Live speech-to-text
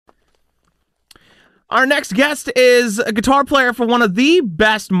Our next guest is a guitar player for one of the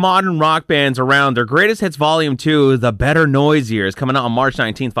best modern rock bands around. Their Greatest Hits Volume 2, The Better Noise Years, coming out on March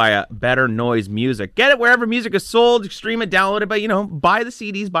 19th via Better Noise Music. Get it wherever music is sold, stream it, download it, but, buy the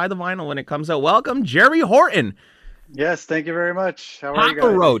CDs, buy the vinyl when it comes out. Welcome, Jerry Horton. Yes, thank you very much. How are you guys?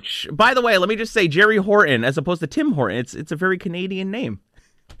 Papa Roach. By the way, let me just say Jerry Horton as opposed to Tim Horton. It's a very Canadian name.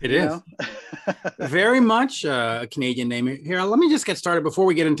 It is very much a Canadian name. Here, let me just get started before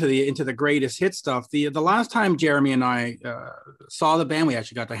we get into the greatest hit stuff. The last time Jeremy and I saw the band, we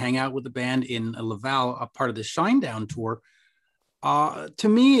actually got to hang out with the band in Laval, a part of the Shinedown tour. To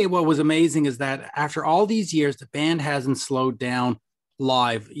me, what was amazing is that after all these years, the band hasn't slowed down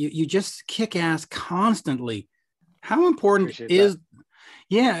live. You just kick ass constantly. How important is that?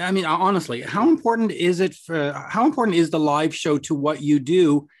 Yeah, I mean, honestly, how important is the live show to what you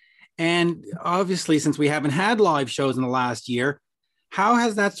do? And obviously, since we haven't had live shows in the last year, how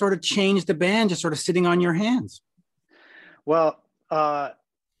has that sort of changed the band, just sort of sitting on your hands? Well, the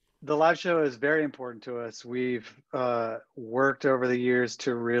live show is very important to us. We've worked over the years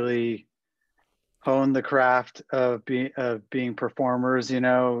to really hone the craft of being performers.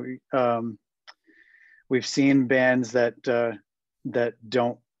 We've seen bands that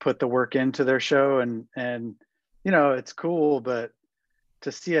don't put the work into their show, and it's cool, but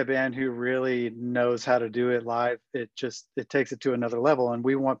to see a band who really knows how to do it live, it takes it to another level, and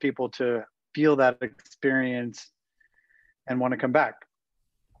we want people to feel that experience and want to come back.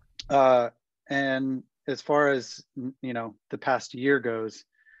 And as far as the past year goes,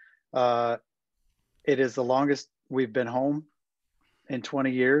 it is the longest we've been home in 20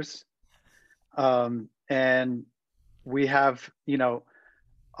 years, and we have,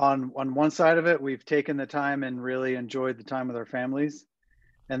 on one side of it, we've taken the time and really enjoyed the time with our families.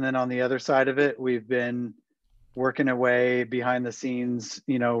 And then on the other side of it, we've been working away behind the scenes,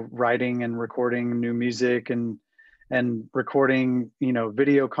 writing and recording new music and recording,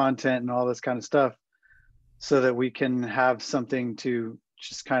 video content and all this kind of stuff, so that we can have something to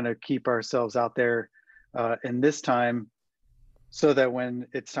just kind of keep ourselves out there in this time, so that when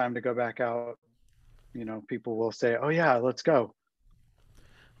it's time to go back out, people will say, oh yeah, let's go.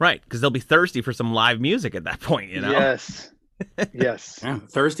 Right, because they'll be thirsty for some live music at that point, Yes. Yes. Yeah,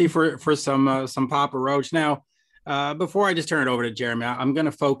 thirsty for some Papa Roach. Now, before I just turn it over to Jeremy, I'm going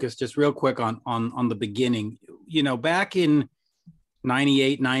to focus just real quick on the beginning. Back in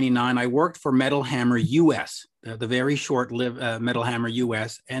 98, 99, I worked for Metal Hammer US, the very short-lived Metal Hammer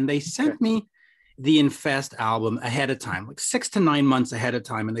US, and they sent me the Infest album ahead of time, like 6 to 9 months ahead of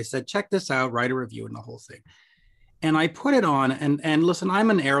time. And they said, check this out, write a review and the whole thing. And I put it on, and listen,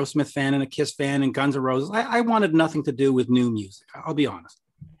 I'm an Aerosmith fan and a Kiss fan and Guns N' Roses. I wanted nothing to do with new music, I'll be honest.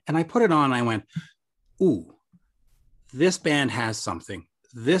 And I put it on and I went, ooh, this band has something.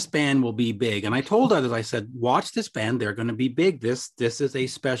 This band will be big. And I told others, I said, watch this band, they're going to be big. This is a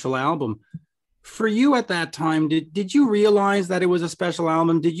special album. For you at that time, did you realize that it was a special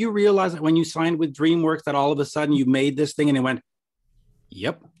album? Did you realize that when you signed with DreamWorks that all of a sudden you made this thing and it went,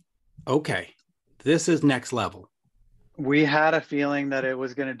 yep, okay, this is next level? We had a feeling that it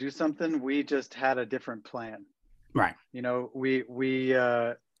was going to do something. We just had a different plan. Right. We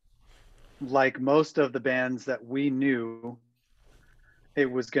like most of the bands that we knew,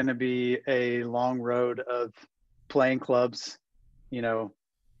 it was going to be a long road of playing clubs,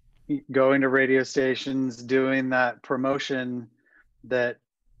 going to radio stations, doing that promotion that,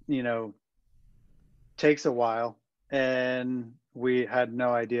 takes a while. And we had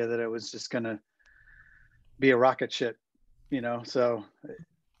no idea that it was just going to be a rocket ship, so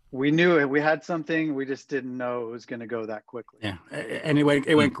we knew we had something, we just didn't know it was going to go that quickly. Yeah. And it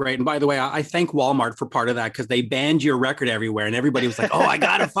went great. And by the way, I thank Walmart for part of that, because they banned your record everywhere and everybody was like, oh, I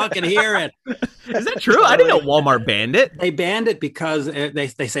got to fucking hear it. Is that true? I didn't know Walmart banned it. They banned it because they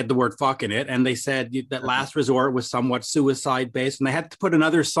said the word fuck in it. And they said that Last Resort was somewhat suicide based, and they had to put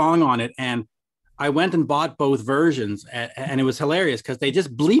another song on it. And I went and bought both versions, and it was hilarious because they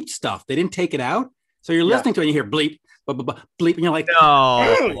just bleeped stuff. They didn't take it out. So you're listening to it and you hear bleep, bleep, and you're like,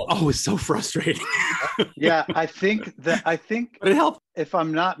 no. Oh, it's so frustrating. Yeah, I think but it helped. If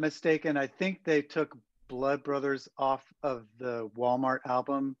I'm not mistaken, I think they took Blood Brothers off of the Walmart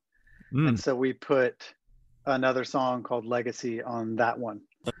album. And so we put another song called Legacy on that one.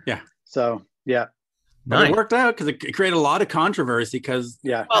 Yeah. So, yeah. But it worked out because it created a lot of controversy because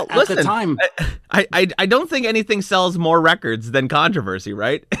well, at the time. I don't think anything sells more records than controversy,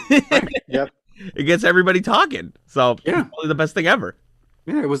 right? Yep. It gets everybody talking. So yeah, probably the best thing ever.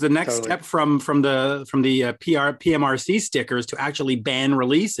 Yeah, it was the next step from the PMRC stickers to actually ban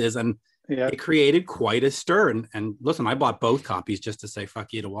releases, and Yeah. it created quite a stir. And listen, I bought both copies just to say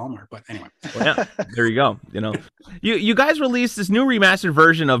fuck you to Walmart. But anyway, Well, yeah, there you go. You guys released this new remastered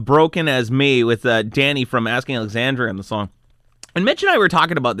version of "Broken as Me" with Danny from Asking Alexandria on the song. And Mitch and I were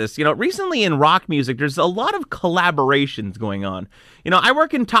talking about this. Recently in rock music, there's a lot of collaborations going on. I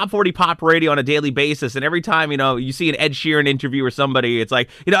work in top 40 pop radio on a daily basis, and every time, you see an Ed Sheeran interview or somebody, it's like,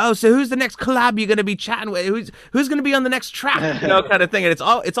 oh, so who's the next collab you're going to be chatting with? Who's going to be on the next track? Kind of thing. And it's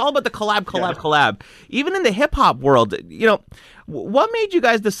all about the collab. Even in the hip hop world, what made you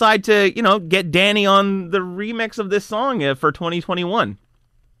guys decide to, get Danny on the remix of this song for 2021?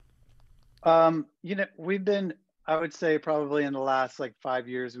 We've been, I would say probably in the last like 5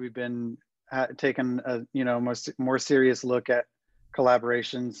 years, we've been taking a more serious look at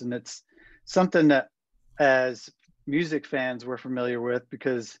collaborations, and it's something that as music fans we're familiar with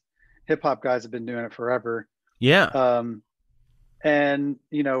because hip hop guys have been doing it forever. Yeah. And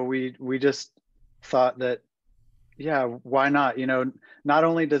we just thought that, yeah, why not? Not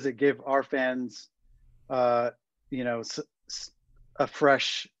only does it give our fans, a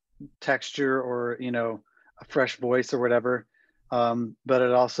fresh texture or a fresh voice or whatever, but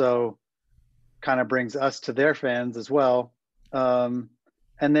it also kind of brings us to their fans as well. And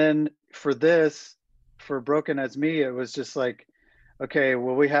then for Broken as Me, it was just like, okay,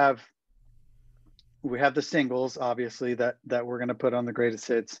 well, we have the singles obviously that we're going to put on the greatest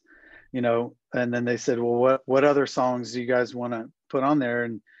hits, and then they said, well, what other songs do you guys want to put on there?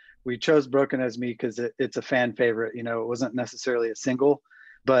 And we chose Broken as Me because it's a fan favorite. It wasn't necessarily a single,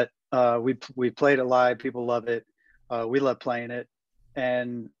 but we played it live. People love it. We love playing it.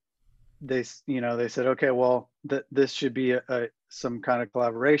 And they said, okay, well, this should be some kind of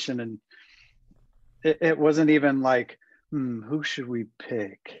collaboration. And it wasn't even like, who should we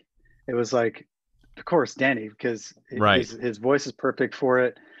pick? It was like, of course, Danny, because his voice is perfect for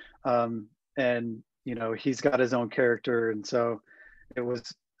it. And he's got his own character. And so it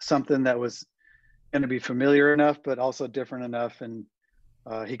was something that was going to be familiar enough, but also different enough. And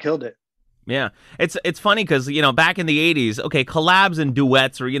he killed it. Yeah, it's funny because back in the 80s, okay, collabs and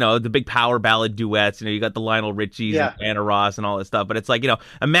duets, or the big power ballad duets. You got the Lionel Richies and Anna Ross and all this stuff. But it's like,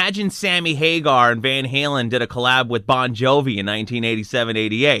 imagine Sammy Hagar and Van Halen did a collab with Bon Jovi in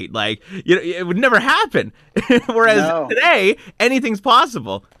 1987-88. Like, it would never happen. Whereas today, anything's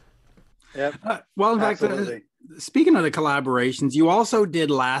possible. Yep. Well, in fact, speaking of the collaborations, you also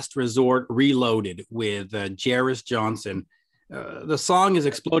did Last Resort Reloaded with Jairus Johnson. The song is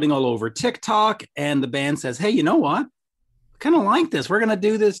exploding all over TikTok, and the band says, hey, you know what? I kind of like this. We're going to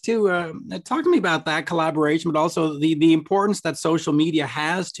do this too. Talk to me about that collaboration, but also the importance that social media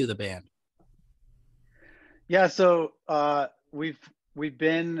has to the band. Yeah, so we've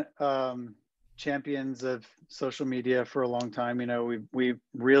been champions of social media for a long time. We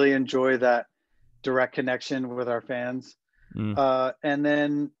really enjoy that direct connection with our fans. And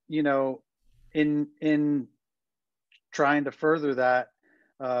then, in trying to further that,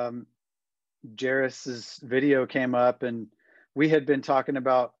 Jairus's video came up, and we had been talking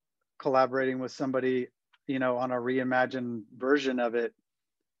about collaborating with somebody, on a reimagined version of it.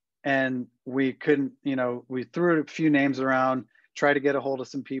 And we couldn't, we threw a few names around, tried to get a hold of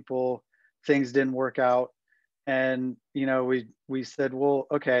some people, things didn't work out. And, we said, well,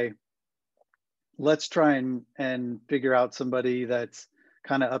 okay, let's try and figure out somebody that's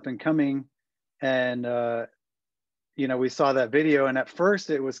kind of up and coming. And, we saw that video, and at first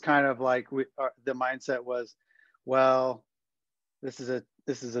it was kind of like the mindset was, well, this is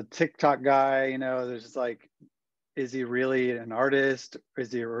a TikTok guy, there's just like, is he really an artist?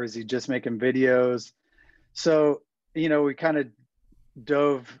 Or is he just making videos? So, we kind of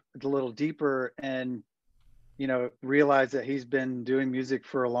dove a little deeper and, realized that he's been doing music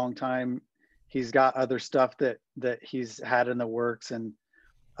for a long time. He's got other stuff that he's had in the works, and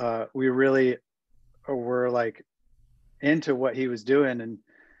we really were like into what he was doing. And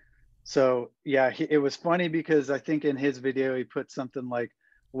so, yeah, it was funny because I think in his video, he put something like,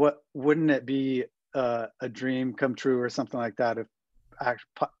 what wouldn't it be a dream come true or something like that if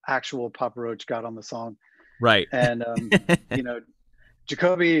actual Papa Roach got on the song. Right. And,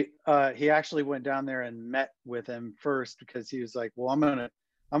 Jacoby, he actually went down there and met with him first because he was like, well, I'm going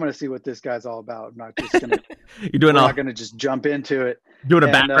to see what this guy's all about. I'm not just going to, we're not going to just jump into it. Doing a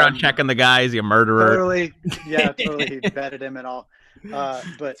background check on the guy. Is he a murderer? Totally. Yeah, totally. He vetted him and all.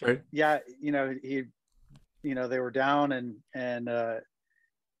 But right. Yeah, they were down and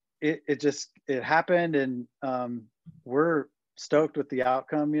it happened. And we're stoked with the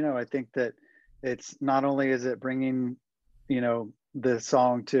outcome. I think that it's not only is it bringing, the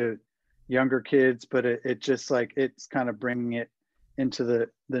song to younger kids, but it just like, it's kind of bringing it into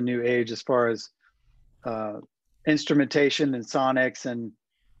the new age as far as instrumentation and sonics, and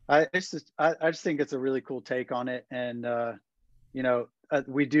I just think it's a really cool take on it. And you know,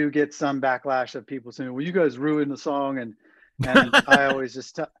 we do get some backlash of people saying, "Well, you guys ruined the song," and I always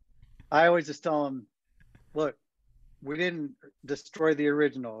just tell them, "Look, we didn't destroy the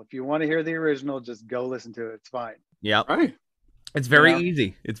original. If you want to hear the original, just go listen to it. It's fine." Yeah. Right. It's very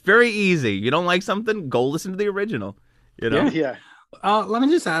easy. It's very easy. You don't like something, go listen to the original. You know? Yeah. Let me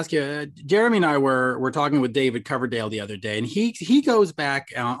just ask you, Jeremy and I were talking with David Coverdale the other day, and he goes back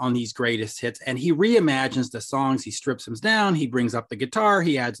on these greatest hits and he reimagines the songs. He strips them down. He brings up the guitar.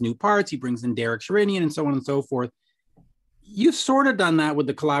 He adds new parts. He brings in Derek Sherinian and so on and so forth. You've sort of done that with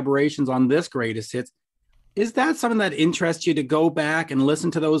the collaborations on this greatest hits. Is that something that interests you to go back and listen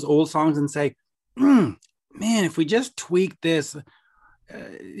to those old songs and say, man, if we just tweak this,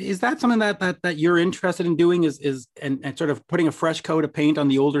 is that something that you're interested in doing and sort of putting a fresh coat of paint on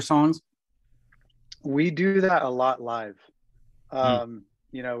the older songs? We do that a lot live.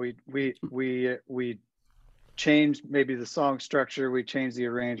 You know, we change maybe the song structure, we change the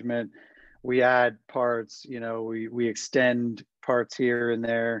arrangement, we add parts, you know, we extend parts here and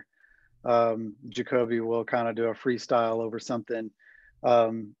there. Jacoby will kind of do a freestyle over something.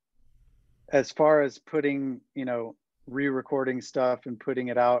 As far as putting, you know, re-recording stuff and putting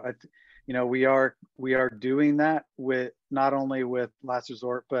it out, you know, we are doing that with not only with Last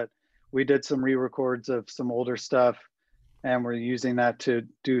Resort, but we did some re-records of some older stuff and we're using that to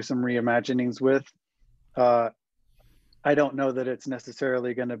do some reimaginings with. I don't know that it's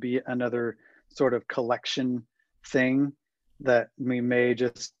necessarily going to be another sort of collection thing that we may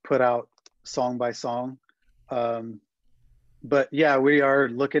just put out song by song. But yeah, we are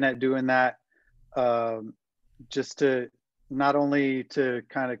looking at doing that, just to not only to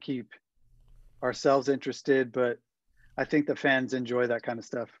kind of keep ourselves interested, but I think the fans enjoy that kind of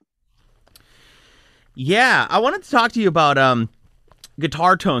stuff. Yeah, I wanted to talk to you about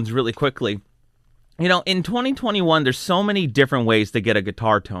guitar tones really quickly. You know, in 2021, there's so many different ways to get a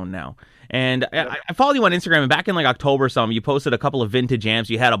guitar tone now. And I follow you on Instagram, and back in like October or something, you posted a couple of vintage amps.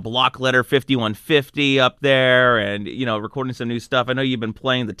 You had a Blockletter 5150 up there and, you know, recording some new stuff. I know you've been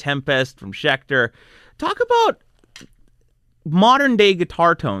playing the Tempest from Schecter. Talk about modern day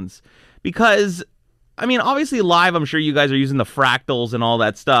guitar tones, because I mean, obviously live, I'm sure you guys are using the fractals and all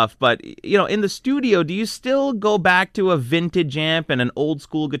that stuff, but you know, in the studio, do you still go back to a vintage amp and an old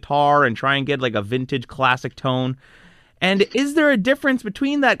school guitar and try and get like a vintage classic tone? And is there a difference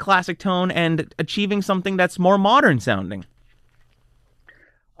between that classic tone and achieving something that's more modern sounding?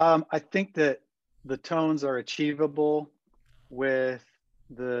 I think that the tones are achievable with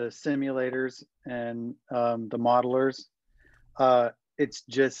the simulators and the modelers. It's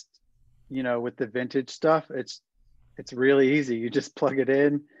just, you know, with the vintage stuff, it's really easy. You just plug it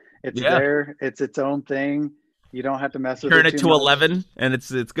in, it's there, it's its own thing. You don't have to mess with it. Turn it to 11 and it's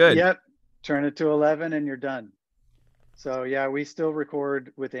good. Yep, turn it to 11 and you're done. So yeah, we still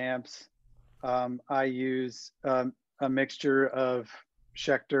record with amps. I use a mixture of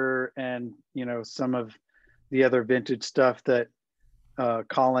Schecter and, you know, some of the other vintage stuff that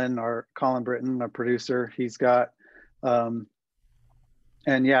Colin Britton, a producer, he's got. And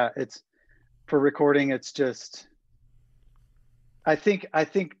yeah, it's for recording. It's just, I think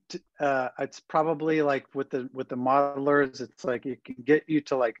it's probably like with the modelers, it's like it can get you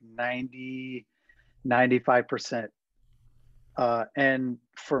to like 90-95%. And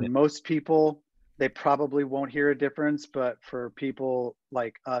for most people, they probably won't hear a difference, but for people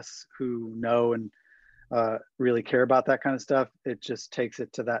like us who know and really care about that kind of stuff, it just takes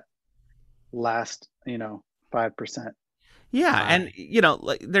it to that last, you know, 5%. Yeah, and you know,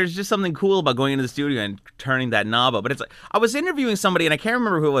 like, there's just something cool about going into the studio and turning that knob up. But it's like, I was interviewing somebody, and I can't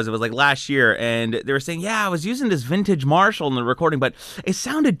remember who it was. It was like last year, and they were saying, "Yeah, I was using this vintage Marshall in the recording, but it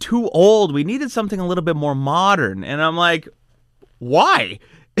sounded too old. We needed something a little bit more modern." And I'm like, "Why?"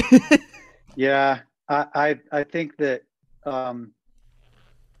 Yeah, I think that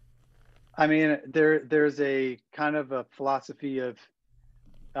I mean, there's a kind of a philosophy of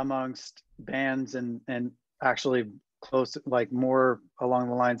amongst bands and actually close, like more along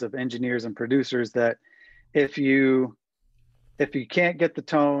the lines of engineers and producers, that if you can't get the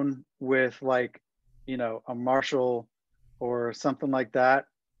tone with, like, you know, a Marshall or something like that,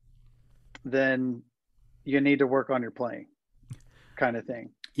 then you need to work on your playing, kind of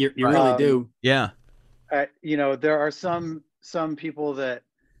thing. You really do. Yeah. You know, there are some people that,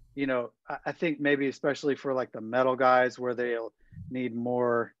 you know, I think maybe especially for like the metal guys where they'll need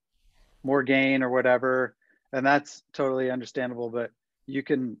more gain or whatever, and that's totally understandable. But you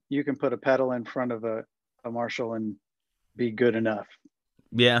can put a pedal in front of a Marshall and be good enough.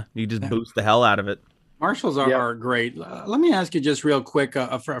 Yeah, you just boost the hell out of it. Marshalls Yep. are great. Let me ask you just real quick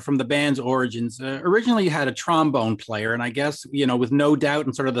from the band's origins. Originally, you had a trombone player, and I guess, with No Doubt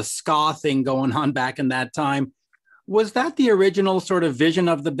and sort of the ska thing going on back in that time, was that the original sort of vision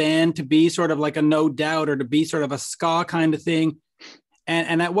of the band, to be sort of like a No Doubt or to be sort of a ska kind of thing?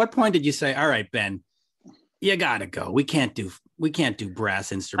 And at what point did you say, all right, Ben, you gotta go. We can't do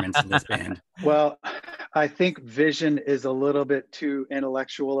brass instruments in this band? Well, I think vision is a little bit too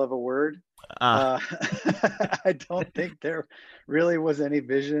intellectual of a word. I don't think there really was any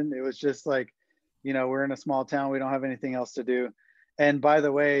vision. It was just like, we're in a small town. We don't have anything else to do. And by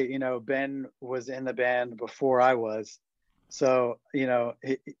the way, Ben was in the band before I was. So,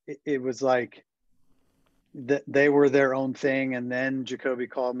 it was like they were their own thing. And then Jacoby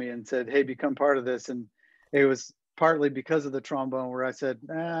called me and said, hey, become part of this. And it was partly because of the trombone where I said,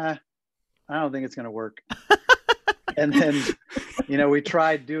 I don't think it's going to work. And then, we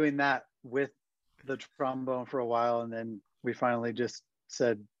tried doing that with the trombone for a while, and then we finally just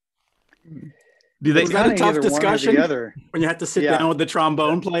said, was that a tough discussion when you had to sit down with the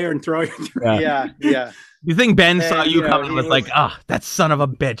trombone player and throw yeah. You think Ben saw you coming with like, that son of a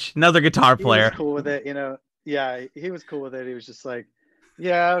bitch, another guitar player? He was cool with it, yeah, he was cool with it. He was just like,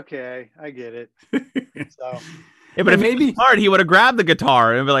 yeah, okay, I get it. So yeah, but if maybe he was smart, he would have grabbed the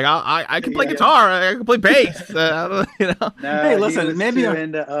guitar and be like, I can play guitar, I can play bass. No, hey, listen, he was maybe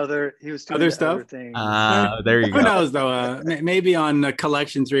into other stuff. Other things. There you go. Who knows though? Maybe on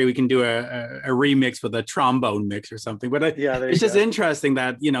Collection 3 we can do a remix with a trombone mix or something. But it's just interesting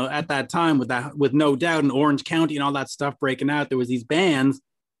that at that time with No Doubt and Orange County and all that stuff breaking out, there was these bands,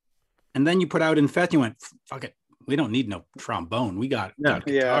 and then you put out Infest, and you went, fuck it, we don't need no trombone, we got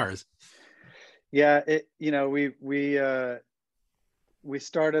guitars. Yeah, we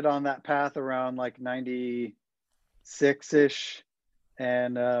started on that path around like 96-ish,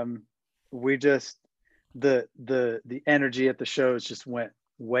 and we just the energy at the shows just went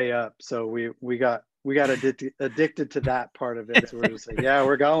way up. So we got addicted to that part of it. So we're just like, yeah,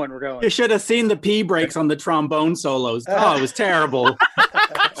 we're going. You should have seen the pee breaks on the trombone solos. Oh, it was terrible.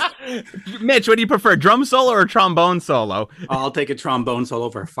 Mitch, what do you prefer, drum solo or trombone solo? I'll take a trombone solo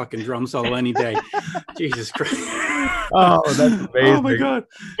over a fucking drum solo any day. Jesus Christ. Oh, that's amazing. Oh my God.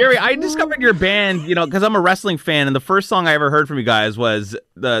 Gary, I discovered your band, because I'm a wrestling fan, and the first song I ever heard from you guys was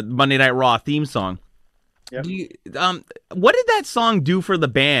the Monday Night Raw theme song. Yep. What did that song do for the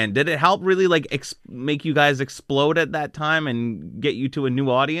band? Did it help really make you guys explode at that time and get you to a new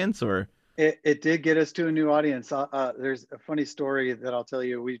audience, or? It did get us to a new audience. There's a funny story that I'll tell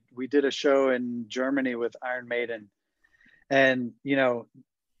you. We did a show in Germany with Iron Maiden, and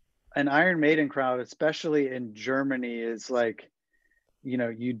an Iron Maiden crowd, especially in Germany, is like,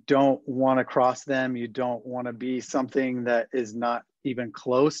 you don't want to cross them. You don't want to be something that is not even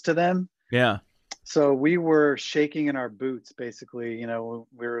close to them. Yeah. So we were shaking in our boots, basically. We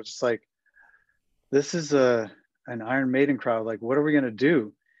were just like, this is an Iron Maiden crowd. Like, what are we gonna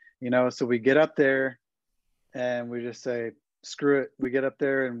do? So we get up there and we just say, screw it. We get up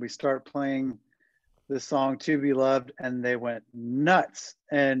there and we start playing this song, To Be Loved, and they went nuts.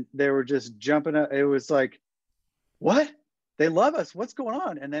 And they were just jumping up. It was like, what? They love us. What's going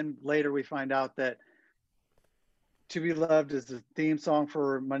on? And then later we find out that To Be Loved is the theme song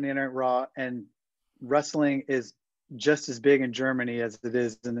for Monday Night Raw, and wrestling is just as big in Germany as it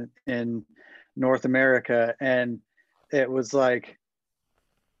is in North America. And it was like,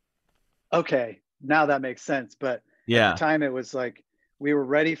 okay, now that makes sense. But at the time it was like, we were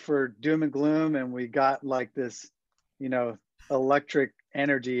ready for doom and gloom, and we got like this, electric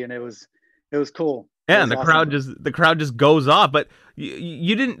energy, and it was cool. Yeah, and the crowd just goes off. But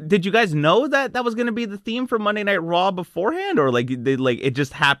did you guys know that was going to be the theme for Monday Night Raw beforehand, or it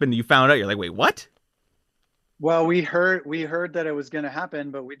just happened? You found out, you're like, wait, what? Well, we heard that it was going to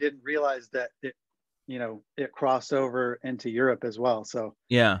happen, but we didn't realize that it crossed over into Europe as well. So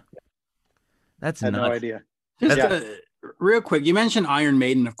yeah. That's nuts. No idea. Just real quick, you mentioned Iron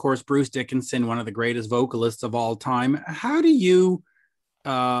Maiden, of course, Bruce Dickinson, one of the greatest vocalists of all time. How do you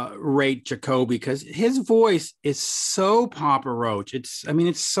rate Jacoby? Because his voice is so Papa Roach. It's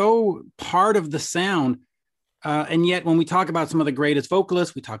so part of the sound. And yet when we talk about some of the greatest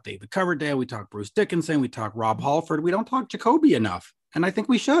vocalists, we talk David Coverdale, we talk Bruce Dickinson, we talk Rob Halford, we don't talk Jacoby enough. And I think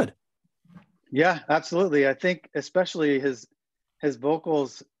we should. Yeah, absolutely. I think especially his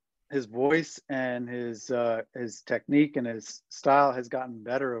vocals, his voice, and his technique and his style has gotten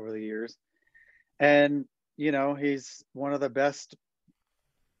better over the years. And, he's one of the best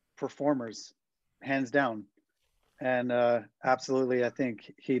performers, hands down. And absolutely, I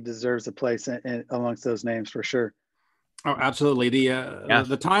think he deserves a place amongst those names for sure. Oh, absolutely. Yeah.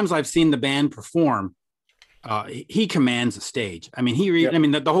 The times I've seen the band perform, he commands the stage. I mean, Yep. I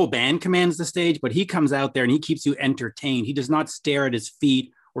mean, the whole band commands the stage, but he comes out there and he keeps you entertained. He does not stare at his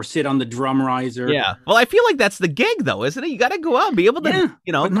feet or sit on the drum riser. Yeah. Well, I feel like that's the gig, though, isn't it? You got to go out and be able to, Yeah,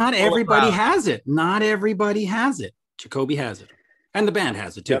 you know. but not control a everybody crowd. has it. Not everybody has it. Jacoby has it, and the band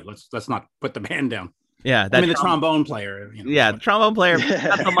has it too. Yep. Let's not put the band down. Yeah. I mean, the trombone player. You know. Yeah, the trombone player,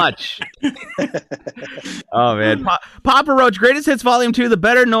 not so much. Oh, man. Papa Roach, Greatest Hits Volume 2, The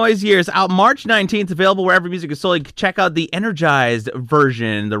Better Noise Years, out March 19th, available wherever music is sold. Check out the energized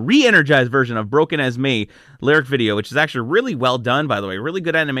version, the re-energized version of Broken As Me lyric video, which is actually really well done, by the way. Really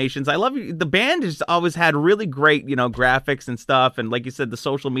good animations. I love the band has always had really great, you know, graphics and stuff. And like you said, the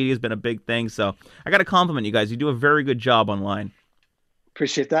social media has been a big thing. So I got to compliment you guys. You do a very good job online.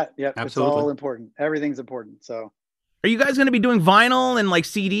 Appreciate that. Yep. Absolutely. It's all important. Everything's important. So Are you guys going to be doing vinyl and like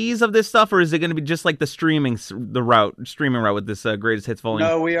CDs of this stuff, or is it going to be just like the streaming route with this Greatest Hits Volume?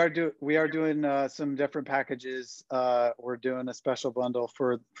 no, we are doing some different packages. We're doing a special bundle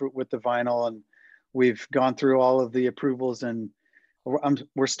for with the vinyl, and we've gone through all of the approvals, and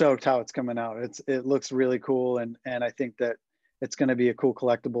we're stoked how it's coming out. It looks really cool, and I think that it's going to be a cool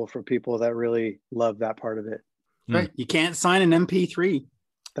collectible for people that really love that part of it. Right. You can't sign an MP3.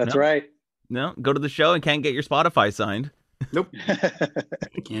 That's No. right. No, go to the show and can't get your Spotify signed. Nope.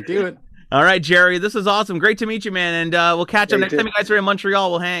 Can't do it. All right, Jerry, this is awesome. Great to meet you, man. And we'll catch up You next too. time you guys are in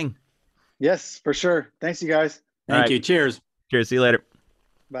Montreal. We'll hang. Yes, for sure. Thanks, you guys. Thank right. you. Cheers. Cheers. See you later.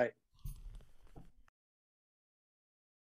 Bye.